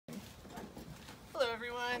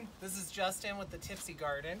everyone, this is Justin with the Tipsy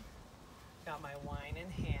Garden. Got my wine in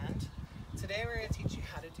hand. Today we're going to teach you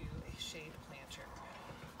how to do a shade planter.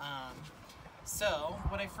 So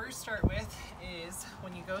what I first start with is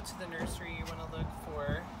when you go to the nursery, you want to look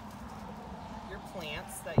for your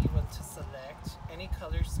plants that you want to select. Any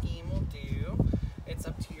color scheme will do. It's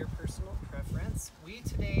up to your personal preference. We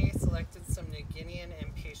today selected some New Guinean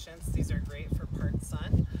Impatiens. These are great for part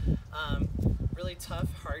sun. Really tough,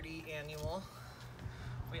 hardy annual.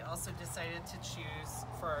 We also decided to choose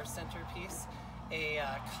for our centerpiece a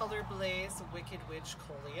Color Blaze Wicked Witch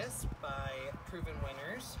Coleus by Proven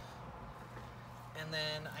Winners. And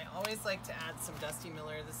then I always like to add some Dusty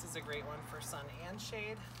Miller. This is a great one for sun and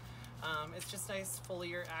shade. It's just nice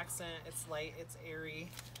foliar accent. It's light, it's airy,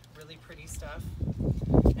 really pretty stuff.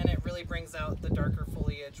 And it really brings out the darker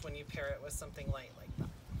foliage when you pair it with something light like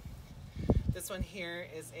that. This one here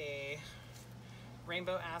is a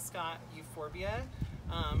Rainbow Ascot Euphorbia.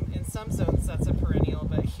 In some zones that's a perennial,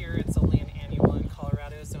 but here it's only an annual in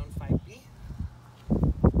Colorado, Zone 5B.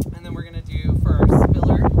 And then we're going to do, for our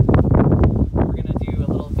spiller, we're going to do a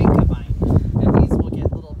little Vinca vine. And these will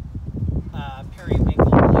get little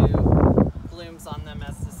periwinkle blue blooms on them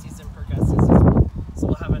as the season progresses as well. So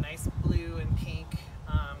we'll have a nice blue and pink,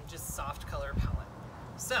 just soft color palette.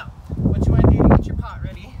 So, what you want to do to get your pot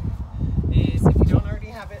ready is, if you don't already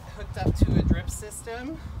have it hooked up to a drip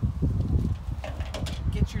system,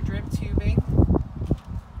 get your drip tubing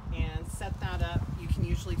and set that up. You can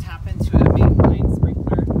usually tap into a main line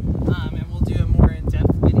sprinkler, and we'll do a more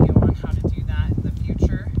in-depth video on how to do that in the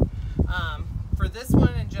future. For this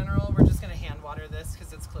one in general, we're just going to hand water this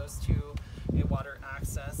because it's close to a water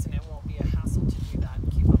access and it won't be a hassle to do that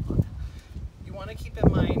and keep up on it. You want to keep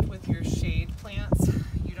in mind with your shade plants,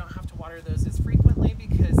 you don't have to water those as frequently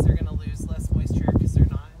because they're going to lose less moisture because they're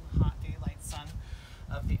not in the hot daylight sun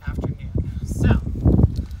of the afternoon. So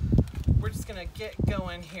we're just going to get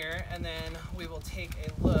going here, and then we will take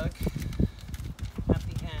a look at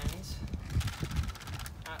the end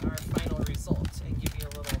at our final result and give you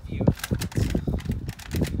a little view of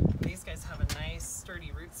that. These guys have a nice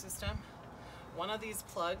sturdy root system. One of these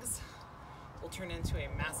plugs will turn into a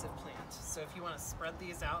massive plant. So if you want to spread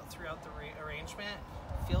these out throughout the arrangement,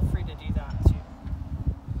 feel free to do that too.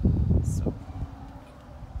 So,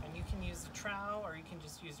 and you can use a trowel or you can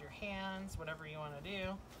just use your hands, whatever you want to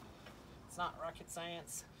do. It's not rocket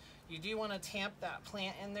science. You do want to tamp that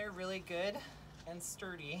plant in there really good and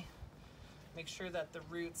sturdy. Make sure that the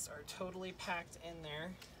roots are totally packed in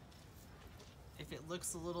there. If it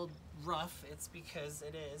looks a little rough, it's because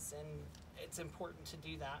it is, and it's important to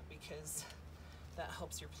do that because that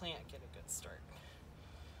helps your plant get a good start.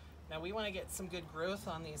 Now we want to get some good growth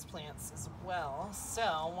on these plants as well.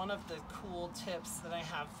 So one of the cool tips that I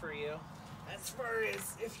have for you, as far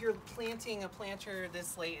as if you're planting a planter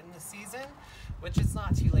this late in the season, which is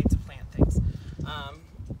not too late to plant things,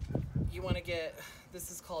 you want to get,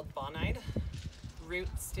 this is called Bonide root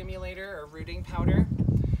stimulator or rooting powder.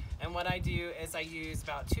 And what I do is I use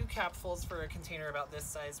about 2 capfuls for a container about this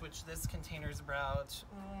size, which this container is about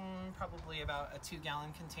probably about a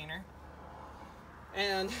 2-gallon container.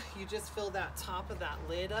 And you just fill that top of that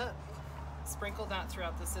lid up, sprinkle that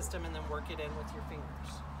throughout the system, and then work it in with your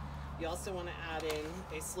fingers. You also want to add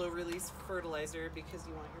in a slow release fertilizer because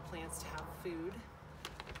you want your plants to have food.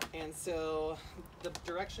 And so the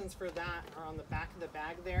directions for that are on the back of the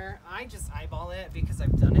bag there. I just eyeball it because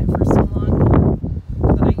I've done it for so long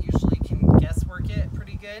that I usually can guesswork it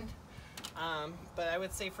pretty good. But I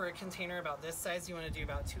would say for a container about this size, you want to do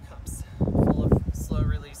about 2 cups full of slow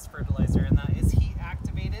release fertilizer, and that is heat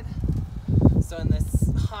activated. So in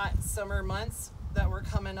this hot summer months that we're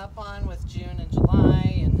coming up on with June and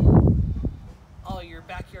July and all your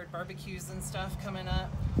backyard barbecues and stuff coming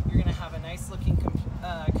up, you're going to have a nice looking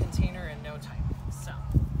container in no time. So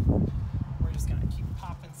we're just going to keep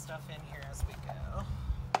popping stuff in here as we go.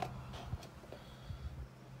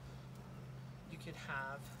 You could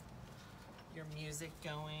have your music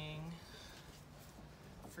going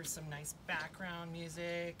for some nice background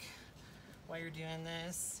music while you're doing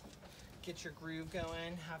this. Get your groove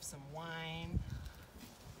going, have some wine.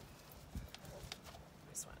 I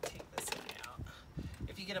just want to take this guy out.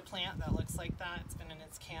 If you get a plant that looks like that, it's been in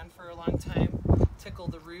its can for a long time, tickle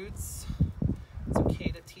the roots. It's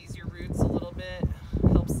okay to tease your roots a little bit,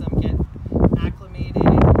 helps them get acclimated.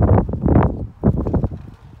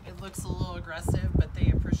 It looks a little aggressive, but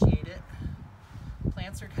they appreciate it.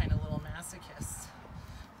 Plants are kind of little masochists.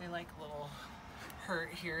 They like a little hurt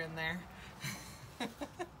here and there.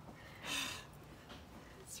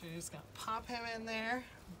 So you're just gonna pop him in there,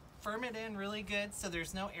 firm it in really good so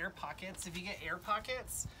there's no air pockets. If you get air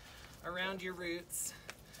pockets, around your roots,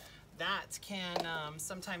 that can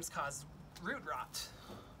sometimes cause root rot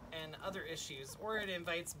and other issues, or it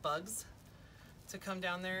invites bugs to come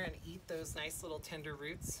down there and eat those nice little tender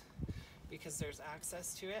roots because there's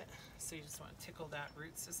access to it. So you just want to tickle that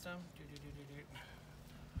root system.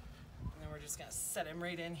 And then we're just going to set him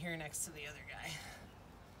right in here next to the other guy.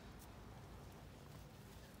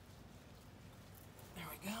 There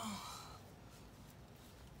we go.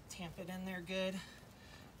 Tamp it in there good.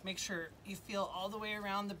 Make sure you feel all the way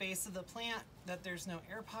around the base of the plant that there's no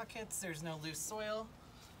air pockets, there's no loose soil.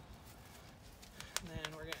 And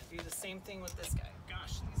then we're going to do the same thing with this guy.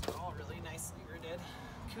 Gosh, these are all really nicely rooted.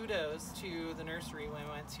 Kudos to the nursery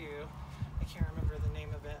we went to. I can't remember the name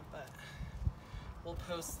of it, but we'll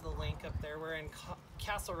post the link up there. We're in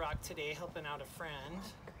Castle Rock today helping out a friend.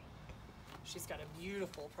 She's got a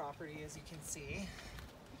beautiful property, as you can see.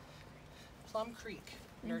 Plum Creek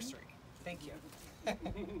Nursery. Thank you.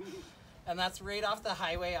 And that's right off the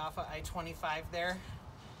highway off of I-25 there,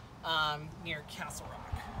 near Castle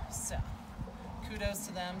Rock. So kudos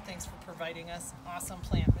to them. Thanks for providing us awesome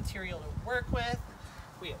plant material to work with.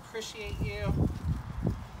 We appreciate you.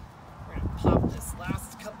 We're gonna pop this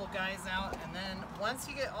last couple guys out, and then once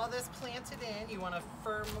you get all this planted in, you want to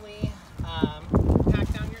firmly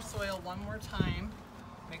pack down your soil one more time.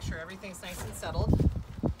 Make sure everything's nice and settled.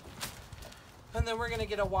 And then we're going to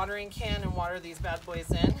get a watering can and water these bad boys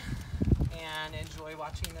in and enjoy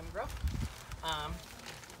watching them grow.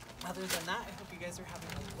 Other than that, I hope you guys are having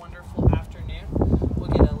a wonderful afternoon. We'll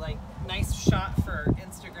get a nice shot for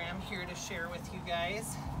Instagram here to share with you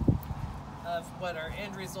guys of what our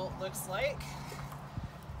end result looks like.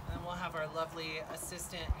 And then we'll have our lovely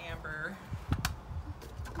assistant Amber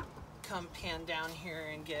come pan down here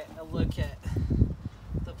and get a look at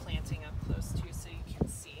the planting up close too, so you can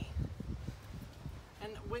see.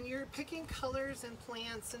 And when you're picking colors and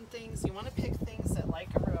plants and things, you want to pick things that like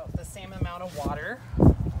about the same amount of water.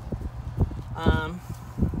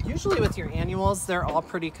 Usually with your annuals, they're all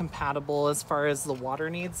pretty compatible as far as the water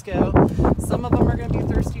needs go. Some of them are going to be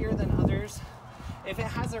thirstier than others. If it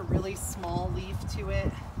has a really small leaf to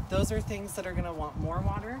it, those are things that are going to want more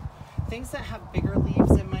water. Things that have bigger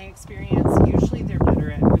leaves, in my experience, usually they're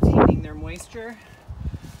better at retaining their moisture.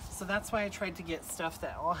 So that's why I tried to get stuff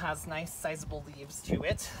that all has nice sizable leaves to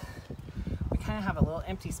it. We kind of have a little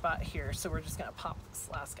empty spot here, so we're just going to pop this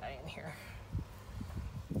last guy in here.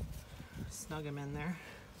 Snug him in there.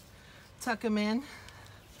 Tuck them in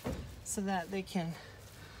so that they can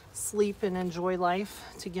sleep and enjoy life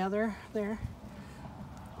together there.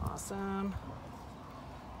 Awesome.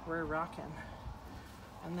 We're rocking.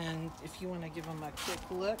 And then if you want to give them a quick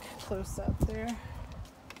look close up there,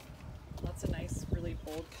 lots of nice, really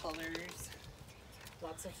bold colors,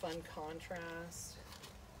 lots of fun contrast.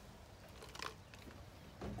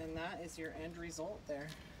 And that is your end result there.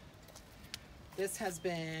 This has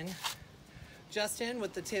been Justin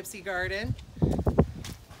with the Tipsy Garden.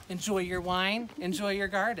 Enjoy your wine, enjoy your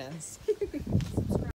gardens.